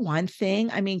that's the one thing,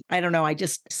 I mean, I don't know, I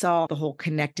just saw the whole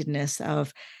connectedness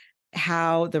of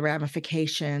how the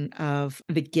ramification of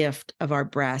the gift of our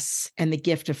breasts and the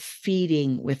gift of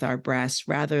feeding with our breasts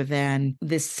rather than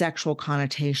this sexual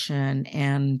connotation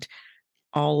and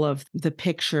all of the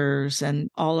pictures and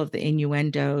all of the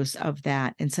innuendos of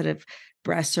that. Instead of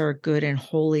breasts are a good and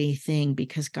holy thing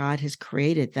because God has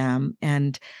created them.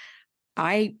 And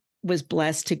I was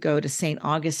blessed to go to St.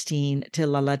 Augustine to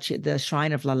La Leche, the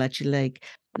shrine of La Leche Lake,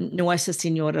 Nuestra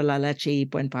Señora La Leche y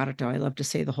Buen Parto. I love to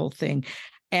say the whole thing.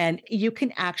 And you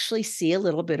can actually see a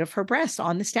little bit of her breast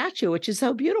on the statue, which is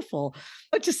so beautiful,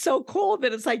 which is so cool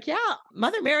that it's like, yeah,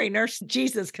 Mother Mary nursed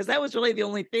Jesus, because that was really the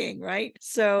only thing, right?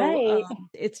 So Right.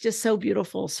 it's just so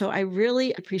beautiful. So I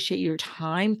really appreciate your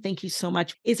time. Thank you so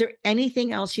much. Is there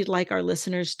anything else you'd like our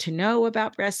listeners to know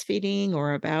about breastfeeding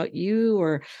or about you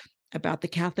or about the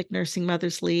Catholic Nursing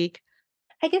Mothers League?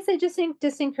 I guess I just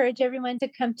encourage everyone to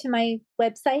come to my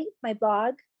website, my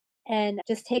blog, and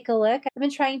just take a look. I've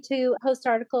been trying to post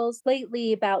articles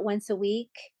lately about once a week.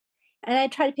 And I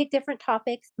try to pick different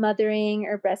topics, mothering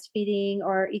or breastfeeding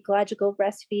or ecological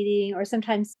breastfeeding, or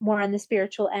sometimes more on the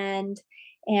spiritual end.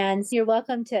 And you're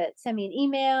welcome to send me an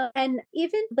email. And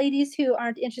even ladies who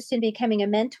aren't interested in becoming a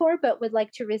mentor, but would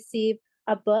like to receive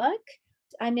a book,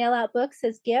 I mail out books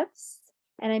as gifts.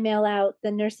 And I mail out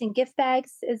the nursing gift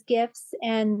bags as gifts.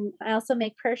 And I also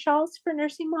make prayer shawls for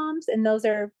nursing moms. And those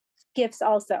are gifts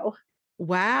also.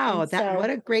 Wow, And what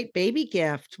so, a great baby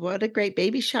gift. What a great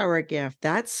baby shower gift.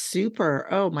 That's super.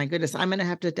 Oh my goodness. I'm going to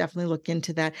have to definitely look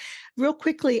into that. Real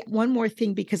quickly, one more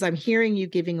thing, because I'm hearing you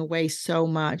giving away so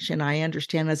much. And I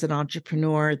understand as an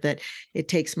entrepreneur that it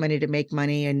takes money to make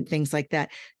money and things like that.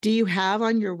 Do you have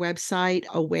on your website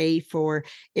a way for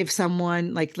if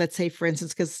someone, like, let's say, for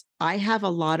instance, because I have a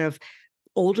lot of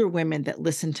older women that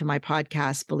listen to my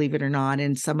podcast, believe it or not.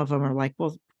 And some of them are like,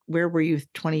 well, where were you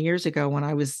 20 years ago when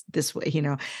I was this way,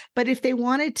 But if they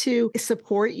wanted to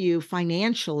support you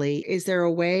financially, is there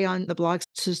a way on the blogs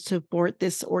to support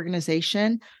this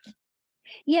organization?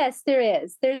 yes, there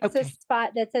is. There's a Okay.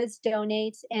 spot that says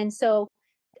donate. And so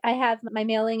I have my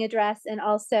mailing address and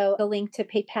also a link to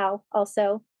PayPal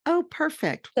also. Oh,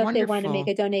 perfect. So if they want to make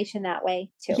Wonderful. a donation that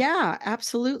way too. Yeah,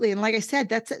 absolutely. And like I said,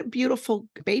 that's a beautiful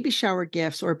baby shower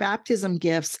gifts or baptism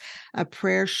gifts, a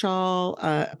prayer shawl,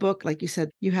 a book. Like you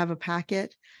said, you have a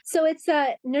packet. So it's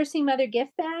a nursing mother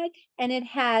gift bag and it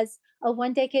has a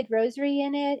one decade rosary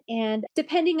in it. And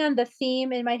depending on the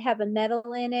theme, it might have a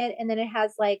medal in it. And then it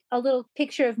has like a little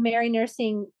picture of Mary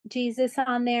nursing Jesus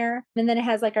on there. And then it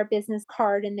has like our business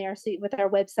card in there. So with our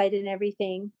website and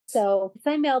everything. So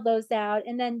I mail those out.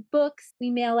 And then books, we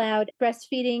mail out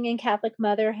Breastfeeding and Catholic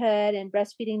Motherhood and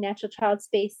Breastfeeding Natural Child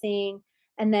Spacing.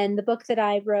 And then the book that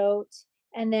I wrote.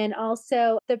 And then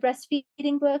also the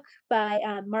breastfeeding book by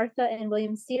Martha and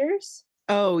William Sears.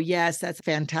 Oh, yes, that's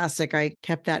fantastic. I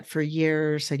kept that for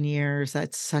years and years.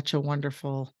 That's such a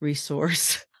wonderful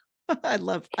resource. I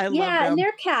love Yeah, and them.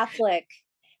 they're Catholic.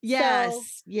 So,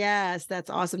 Yes, yes, that's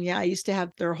awesome. Yeah, I used to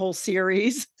have their whole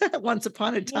series once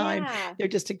upon a time. yeah. They're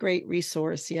just a great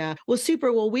resource. Yeah. Well,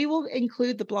 super. Well, we will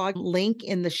include the blog link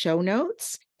in the show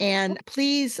notes. And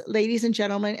please, ladies and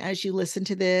gentlemen, as you listen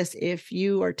to this, if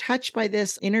you are touched by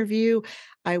this interview,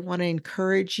 I want to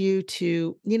encourage you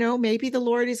to, maybe the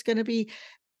Lord is going to be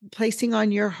placing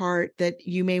on your heart that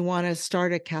you may want to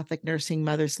start a Catholic Nursing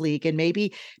Mothers League. And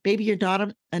maybe you're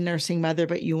not a nursing mother,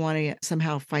 but you want to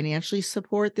somehow financially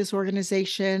support this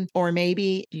organization. Or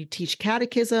maybe you teach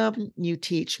catechism, you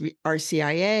teach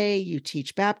RCIA, you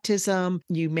teach baptism,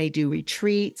 you may do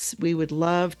retreats. We would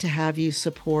love to have you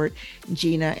support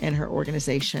Gina and her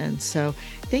organization. So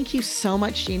thank you so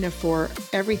much, Gina, for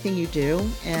everything you do,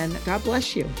 and God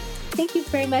bless you. Thank you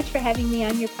very much for having me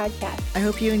on your podcast. I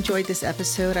hope you enjoyed this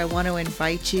episode. I want to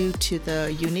invite you to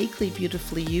the Uniquely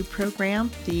Beautifully You program.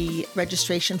 The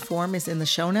registration form is in the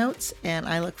show notes, and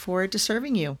I look forward to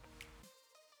serving you.